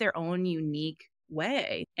everybody's got their own unique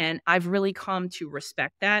way. And I've really come to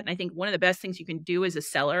respect that. And I think one of the best things you can do as a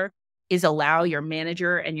seller is allow your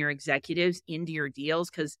manager and your executives into your deals,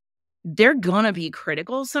 because they're going to be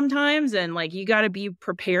critical sometimes. And like, you got to be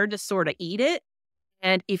prepared to sort of eat it.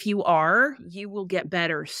 And if you are, you will get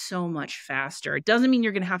better so much faster. It doesn't mean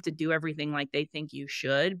you're going to have to do everything like they think you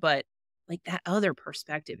should, but like that other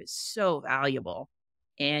perspective is so valuable.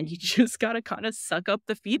 And you just got to kind of suck up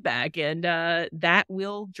the feedback, and that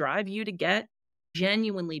will drive you to get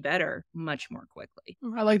genuinely better much more quickly.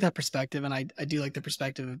 I like that perspective. And I do like the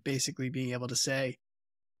perspective of basically being able to say,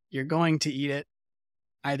 you're going to eat it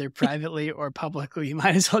either privately or publicly. You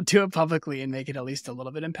might as well do it publicly and make it at least a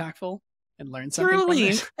little bit impactful and learn something from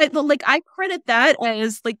it. Like I credit that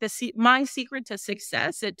as like my secret to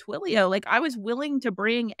success at Twilio. Like I was willing to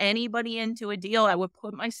bring anybody into a deal. I would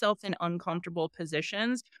put myself in uncomfortable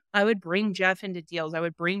positions. I would bring Jeff into deals. I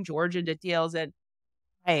would bring George into deals, and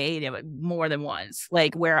I ate it more than once,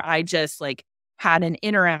 like where I just like had an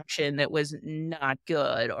interaction that was not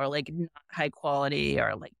good or like not high quality,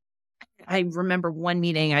 or like I remember one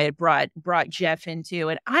meeting I had brought Jeff into,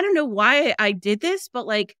 and I don't know why I did this, but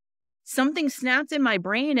like something snapped in my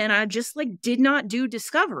brain and I just like did not do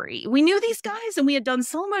discovery. We knew these guys and we had done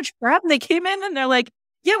so much prep. They came in and they're like,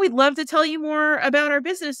 yeah, we'd love to tell you more about our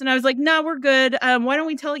business. And I was like, no, we're good. Why don't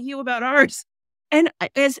we tell you about ours? And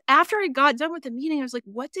as after I got done with the meeting, I was like,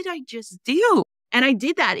 what did I just do? And I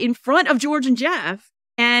did that in front of George and Jeff.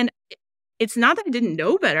 And it's not that I didn't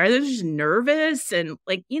know better. I was just nervous. And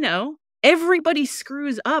like, everybody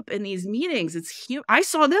screws up in these meetings. I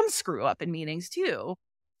saw them screw up in meetings too.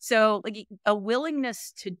 So like a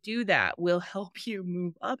willingness to do that will help you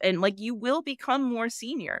move up, and like you will become more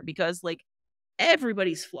senior, because like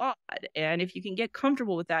everybody's flawed. And if you can get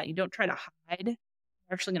comfortable with that, you don't try to hide, you're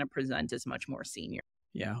actually going to present as much more senior.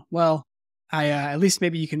 Yeah. Well, at least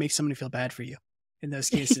maybe you can make somebody feel bad for you in those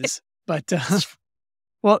cases. But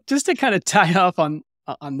well, just to kind of tie off on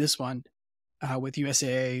this one with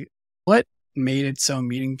USAA, what made it so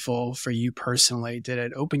meaningful for you personally? Did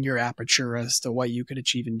it open your aperture as to what you could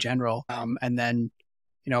achieve in general? And then,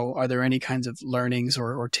 are there any kinds of learnings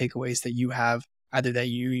or takeaways that you have, either that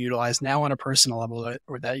you utilize now on a personal level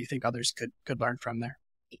or that you think others could learn from there?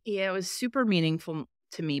 Yeah, it was super meaningful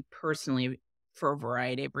to me personally for a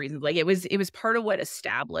variety of reasons. Like it was part of what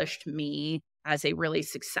established me as a really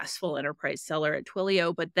successful enterprise seller at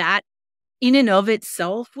Twilio, but that in and of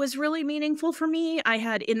itself was really meaningful for me.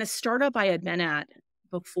 In the startup I had been at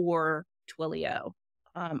before Twilio,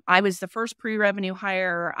 I was the first pre-revenue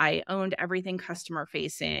hire. I owned everything customer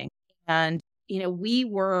facing. And, we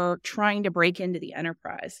were trying to break into the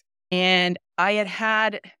enterprise. And I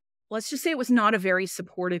had, let's just say it was not a very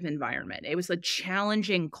supportive environment. It was a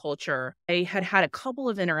challenging culture. I had had a couple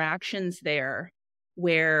of interactions there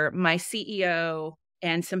where my CEO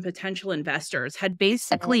and some potential investors had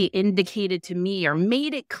basically indicated to me or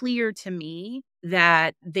made it clear to me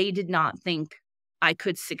that they did not think I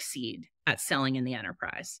could succeed at selling in the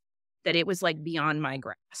enterprise, that it was like beyond my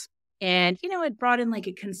grasp. And, it brought in like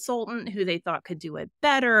a consultant who they thought could do it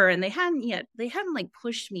better. And they hadn't like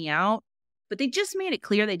pushed me out, but they just made it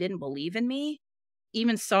clear they didn't believe in me.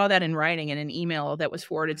 Even saw that in writing in an email that was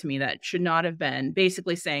forwarded to me that should not have been,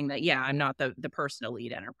 basically saying that, yeah, I'm not the person to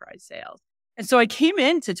lead enterprise sales. And so I came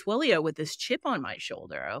into Twilio with this chip on my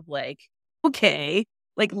shoulder of like, okay,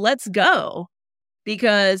 like, let's go.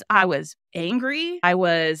 Because I was angry. I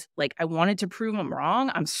was like, I wanted to prove them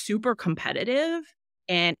wrong. I'm super competitive.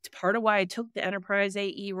 And it's part of why I took the enterprise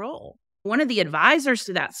AE role. One of the advisors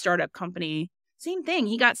to that startup company, same thing.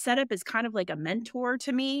 He got set up as kind of like a mentor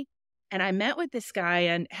to me. And I met with this guy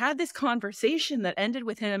and had this conversation that ended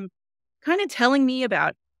with him kind of telling me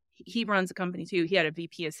about, he runs a company too. He had a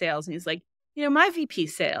VP of sales. And he's like, my VP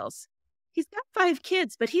sales, he's got 5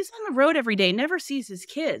 kids, but he's on the road every day, never sees his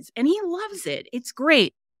kids, and he loves it. It's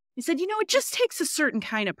great. He said, it just takes a certain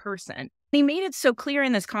kind of person. He made it so clear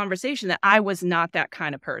in this conversation that I was not that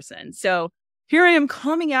kind of person. So here I am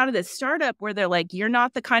coming out of this startup where they're like, you're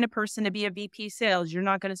not the kind of person to be a VP sales. You're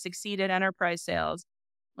not going to succeed at enterprise sales.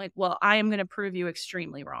 Like, well, I am going to prove you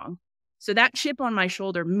extremely wrong. So that chip on my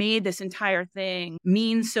shoulder made this entire thing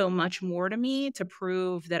mean so much more to me to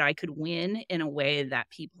prove that I could win in a way that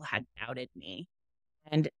people had doubted me.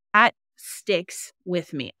 And that sticks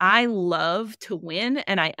with me. I love to win,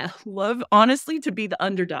 and I love, honestly, to be the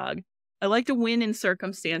underdog. I like to win in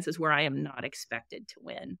circumstances where I am not expected to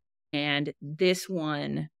win. And this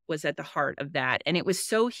one was at the heart of that. And it was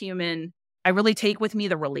so human. I really take with me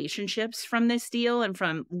the relationships from this deal and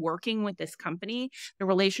from working with this company, the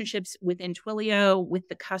relationships within Twilio, with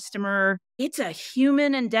the customer. It's a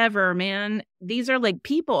human endeavor, man. These are like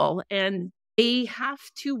people, and they have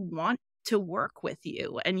to want to work with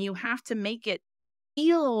you, and you have to make it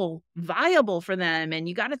feel viable for them. And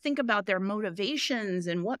you got to think about their motivations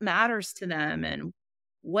and what matters to them and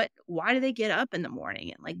why do they get up in the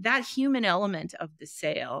morning? And like that human element of the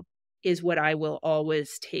sale is what I will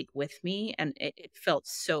always take with me. And it felt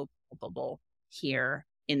so palpable here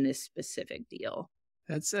in this specific deal.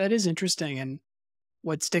 That is interesting. And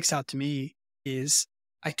what sticks out to me is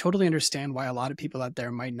I totally understand why a lot of people out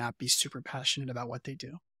there might not be super passionate about what they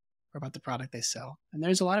do or about the product they sell. And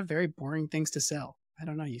there's a lot of very boring things to sell. I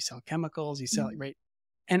don't know. You sell chemicals, you sell, right?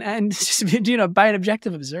 And just, by an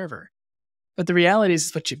objective observer. But the reality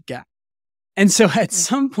is what you've got. And so at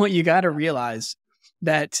some point, you got to realize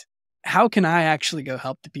that how can I actually go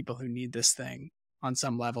help the people who need this thing on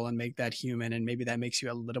some level and make that human? And maybe that makes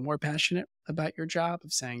you a little more passionate about your job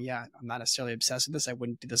of saying, yeah, I'm not necessarily obsessed with this. I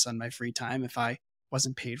wouldn't do this on my free time if I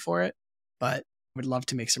wasn't paid for it, but I would love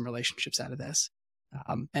to make some relationships out of this.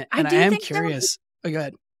 And I am curious. Oh, go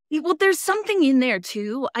ahead. Well, there's something in there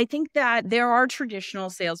too. I think that there are traditional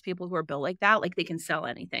salespeople who are built like that, like they can sell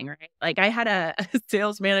anything, right? Like I had a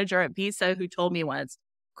sales manager at Visa who told me once,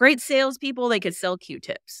 great salespeople, they could sell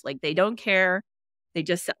Q-tips. Like they don't care. They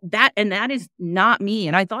just sell that. And that is not me.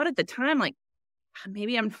 And I thought at the time, like,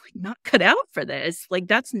 maybe I'm not cut out for this. Like,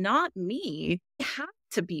 that's not me. I have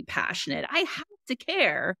to be passionate. I have to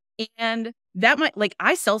care. And that might, like,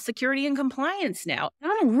 I sell security and compliance now.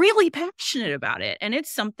 And I'm really passionate about it. And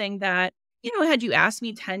it's something that, had you asked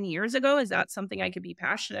me 10 years ago, is that something I could be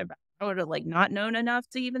passionate about? I would have like not known enough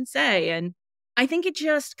to even say. And I think it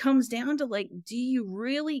just comes down to like, do you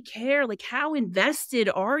really care? Like, how invested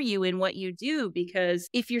are you in what you do? Because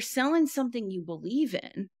if you're selling something you believe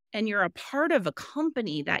in and you're a part of a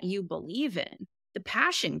company that you believe in, the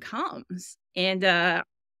passion comes. And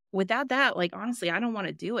without that, like, honestly, I don't want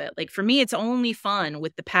to do it. Like, for me, it's only fun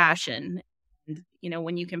with the passion. And,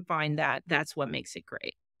 when you can find that, that's what makes it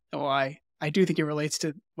great. Oh, I do think it relates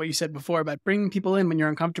to what you said before about bringing people in when you're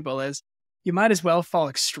uncomfortable is you might as well fall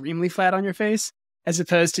extremely flat on your face as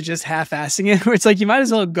opposed to just half-assing it, where it's like you might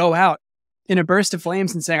as well go out in a burst of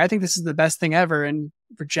flames and saying, I think this is the best thing ever, and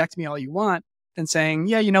reject me all you want, than saying,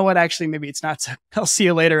 yeah, you know what, actually, maybe it's not, so I'll see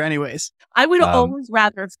you later anyways. I would always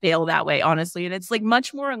rather fail that way, honestly. And it's like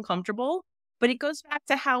much more uncomfortable, but it goes back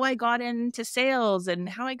to how I got into sales and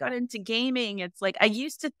how I got into gaming. It's like, I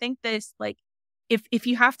used to think this, like, if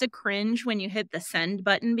you have to cringe when you hit the send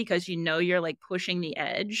button because you're like pushing the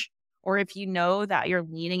edge, or if you know that you're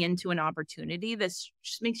leaning into an opportunity this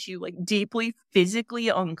just makes you like deeply physically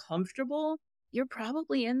uncomfortable, you're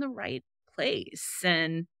probably in the right place.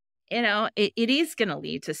 And, it is going to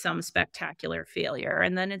lead to some spectacular failure.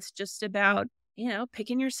 And then it's just about,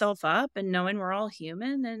 picking yourself up and knowing we're all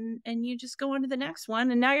human and you just go on to the next one.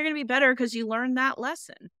 And now you're going to be better because you learned that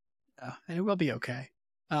lesson. And it will be okay.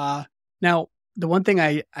 Now, the one thing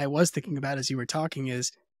I was thinking about as you were talking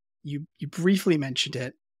is you briefly mentioned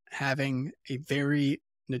it, having a very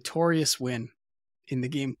notorious win in the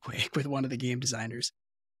game Quake with one of the game designers.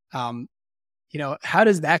 How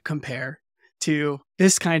does that compare to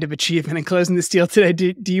this kind of achievement and closing this deal today?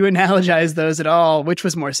 Do you analogize those at all? Which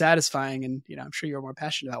was more satisfying? And, I'm sure you're more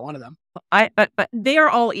passionate about one of them. But they are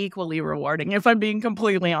all equally rewarding, if I'm being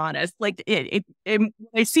completely honest. Like what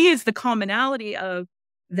I see is the commonality of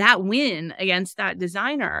that win against that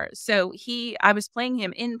designer. So I was playing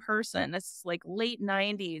him in person. This is like late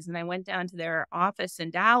 90s. And I went down to their office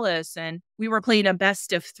in Dallas and we were playing a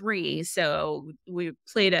best of 3. So we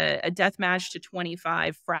played a death match to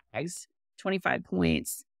 25 frags, 25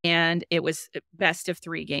 points. And it was best of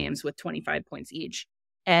 3 games with 25 points each.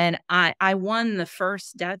 And I won the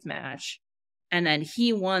first death match and then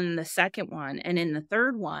he won the second one. And in the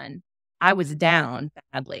third one, I was down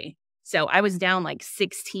badly. So I was down like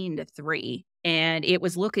 16-3 and it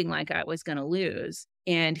was looking like I was going to lose.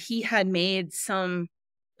 And he had made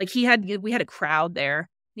we had a crowd there.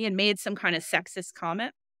 He had made some kind of sexist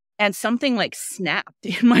comment and something like snapped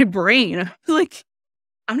in my brain. Like,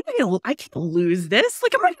 I can't lose this.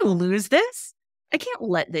 Like, I'm not going to lose this. I can't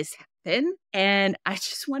let this happen. And I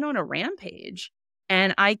just went on a rampage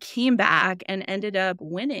and I came back and ended up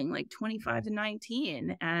winning like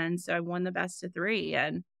 25-19. And so I won the best of 3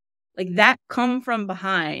 and like that come from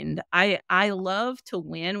behind. I love to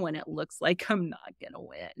win when it looks like I'm not going to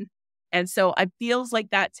win. And so it feels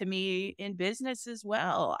like that to me in business as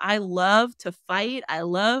well. I love to fight. I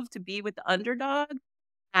love to be with the underdog.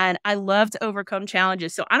 And I love to overcome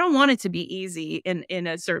challenges. So I don't want it to be easy in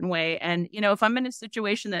a certain way. And, if I'm in a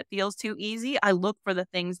situation that feels too easy, I look for the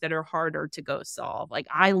things that are harder to go solve. Like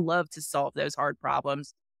I love to solve those hard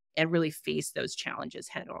problems and really face those challenges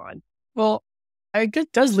head on. Well,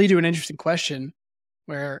 it does lead to an interesting question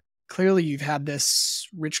where clearly you've had this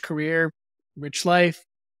rich career, rich life.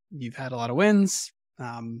 You've had a lot of wins.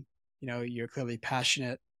 You're clearly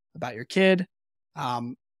passionate about your kid.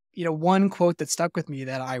 One quote that stuck with me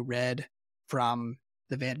that I read from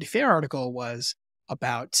the Vanity Fair article was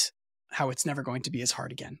about how it's never going to be as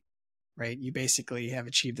hard again, right? You basically have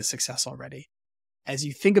achieved the success already. As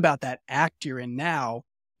you think about that act you're in now,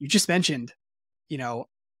 you just mentioned,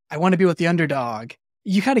 I want to be with the underdog.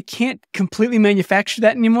 You kind of can't completely manufacture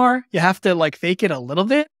that anymore. You have to like fake it a little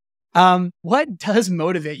bit. What does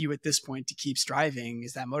motivate you at this point to keep striving?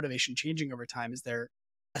 Is that motivation changing over time? Is there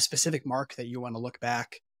a specific mark that you want to look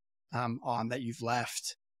back on that you've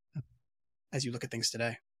left as you look at things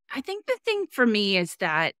today? I think the thing for me is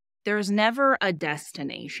that there's never a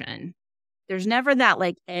destination. There's never that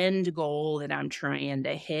like end goal that I'm trying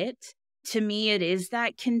to hit. To me, it is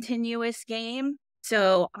that continuous game.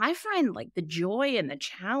 So I find like the joy and the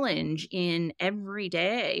challenge in every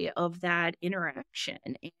day of that interaction.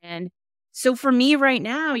 And so for me right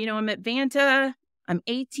now, I'm at Vanta. I'm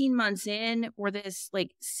 18 months in. We're this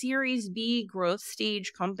like Series B growth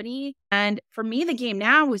stage company. And for me, the game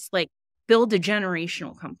now is like build a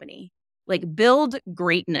generational company, like build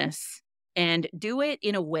greatness and do it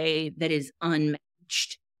in a way that is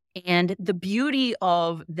unmatched. And the beauty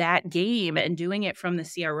of that game and doing it from the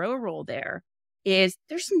CRO role there is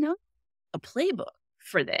there's no a playbook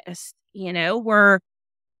for this. We're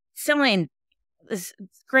selling this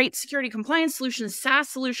great security compliance solution, SaaS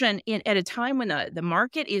solution at a time when the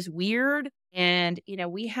market is weird. And,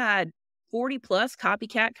 we had 40 plus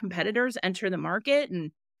copycat competitors enter the market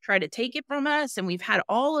and try to take it from us. And we've had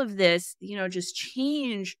all of this, just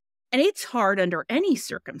change. And it's hard under any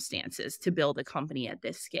circumstances to build a company at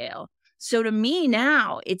this scale. So to me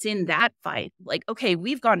now, it's in that fight. Like, okay,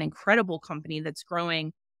 we've got an incredible company that's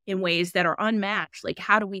growing in ways that are unmatched. Like,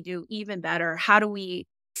 how do we do even better? How do we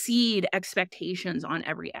exceed expectations on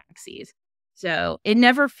every axis? So it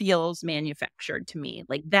never feels manufactured to me.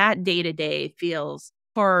 Like that day to day feels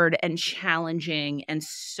hard and challenging and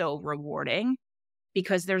so rewarding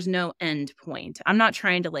because there's no end point. I'm not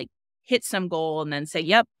trying to like hit some goal and then say,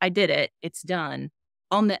 yep, I did it. It's done.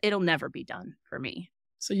 It'll never be done for me.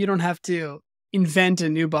 So you don't have to invent a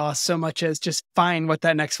new boss so much as just find what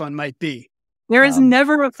that next one might be. There is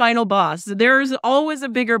never a final boss. There's always a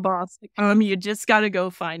bigger boss to come. You just got to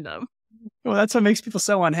go find them. Well, that's what makes people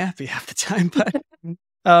so unhappy half the time. But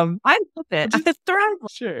I love it. just- I thrive.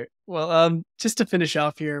 Sure. Well, just to finish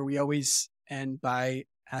off here, we always end by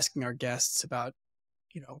asking our guests about,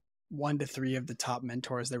 1 to 3 of the top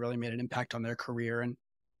mentors that really made an impact on their career. And,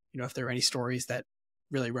 if there are any stories that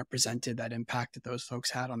really represented that impact that those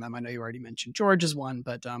folks had on them. I know you already mentioned George as one,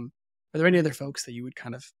 but are there any other folks that you would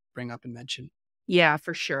kind of bring up and mention? Yeah,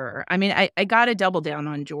 for sure. I mean, I got to double down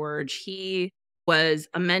on George. He was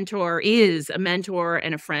a mentor, is a mentor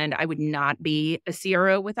and a friend. I would not be a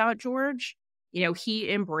CRO without George. He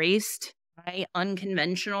embraced my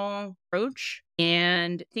unconventional approach,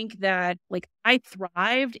 and think that I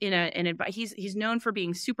thrived in an advice. He's known for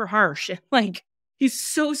being super harsh. Like, he's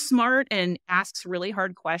so smart and asks really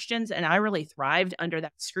hard questions, and I really thrived under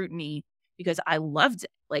that scrutiny because I loved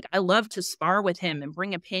it. I love to spar with him and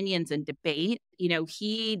bring opinions and debate.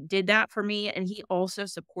 He did that for me, and he also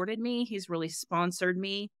supported me. He's really sponsored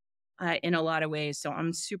me in a lot of ways. So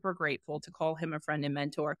I'm super grateful to call him a friend and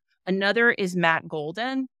mentor. Another is Matt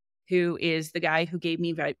Golden, who is the guy who gave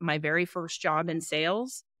me my very first job in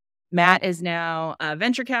sales. Matt is now a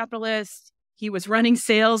venture capitalist. He was running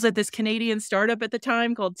sales at this Canadian startup at the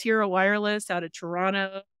time called Tira Wireless out of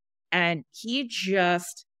Toronto. And he's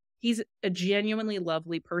a genuinely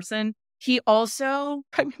lovely person. He also,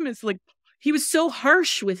 he was so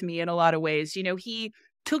harsh with me in a lot of ways. He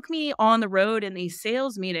took me on the road in these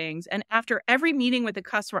sales meetings. And after every meeting with the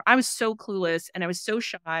customer, I was so clueless and I was so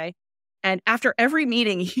shy. And after every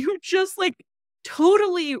meeting, he would just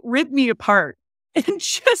totally rip me apart. And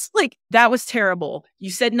just that was terrible.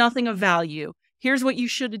 You said nothing of value. Here's what you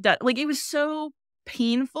should have done. It was so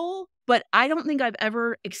painful, but I don't think I've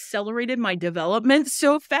ever accelerated my development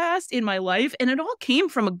so fast in my life. And it all came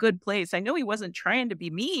from a good place. I know he wasn't trying to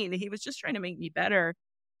be mean. He was just trying to make me better.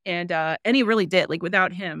 And he really did.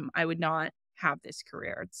 Without him, I would not have this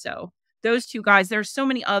career. So those two guys, there's so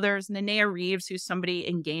many others. Nenea Reeves, who's somebody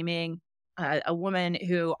in gaming, a woman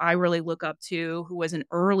who I really look up to, who was an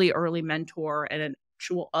early mentor and an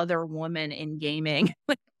actual other woman in gaming.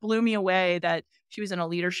 Blew me away that she was in a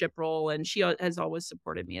leadership role, and she has always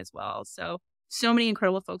supported me as well. So many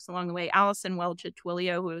incredible folks along the way. Allison Welch at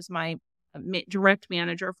Twilio, who was my direct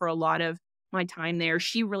manager for a lot of my time there.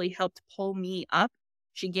 She really helped pull me up.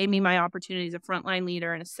 She gave me my opportunity as a frontline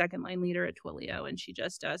leader and a second line leader at Twilio, and she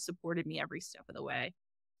just supported me every step of the way.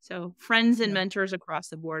 So friends and mentors across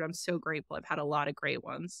the board. I'm so grateful. I've had a lot of great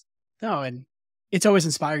ones. No, and it's always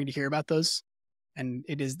inspiring to hear about those. And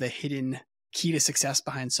it is the hidden key to success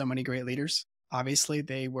behind so many great leaders. Obviously,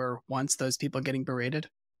 they were once those people getting berated,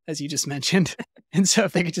 as you just mentioned. And so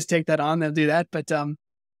if they could just take that on, they'll do that. But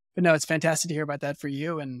no, it's fantastic to hear about that for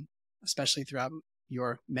you, and especially throughout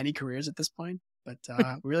your many careers at this point. But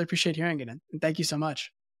we really appreciate hearing it. And thank you so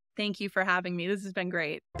much. Thank you for having me. This has been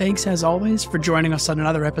great. Thanks, as always, for joining us on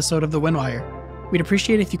another episode of The Winwire. We'd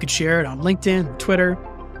appreciate it if you could share it on LinkedIn or Twitter,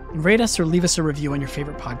 and rate us or leave us a review on your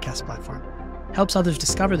favorite podcast platform. Helps others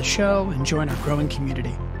discover the show and join our growing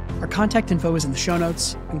community. Our contact info is in the show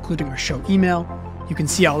notes, including our show email. You can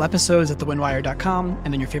see all episodes at thewinwire.com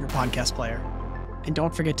and in your favorite podcast player. And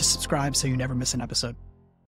don't forget to subscribe so you never miss an episode.